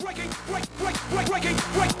Here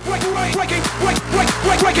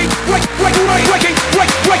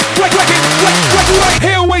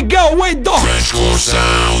we go with the Frenchcore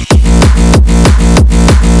sound.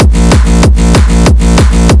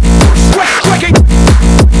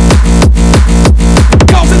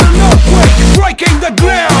 Goes in an earthquake, breaking the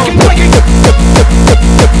ground.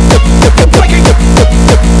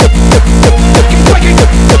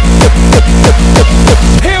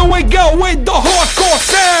 Here we go with the hardcore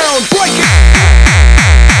sound. Break it.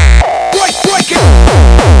 Break it.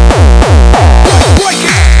 Break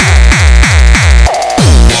it.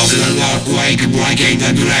 Goes in an earthquake, breaking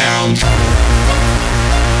the ground.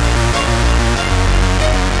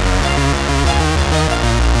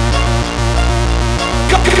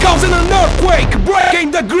 Goes in an earthquake,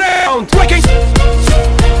 breaking the ground. Breaking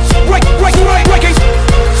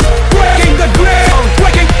the ground.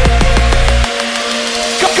 Breaking.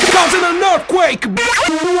 Goes in an earthquake.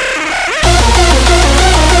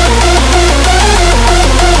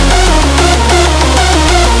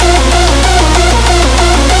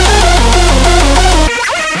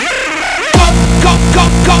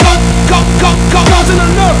 Goes in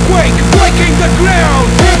an earthquake, breaking the ground.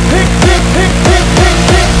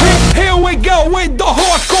 Here we go with the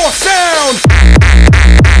hardcore sound.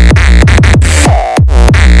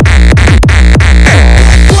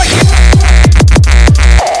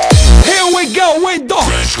 Here we go with the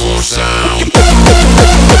Frenchcore sound.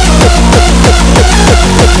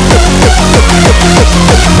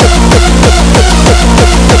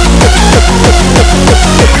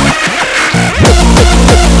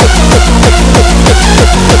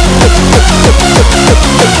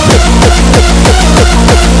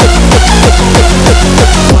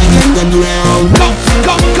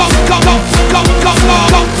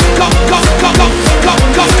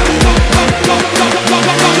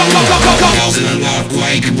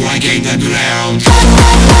 Breaking the ground.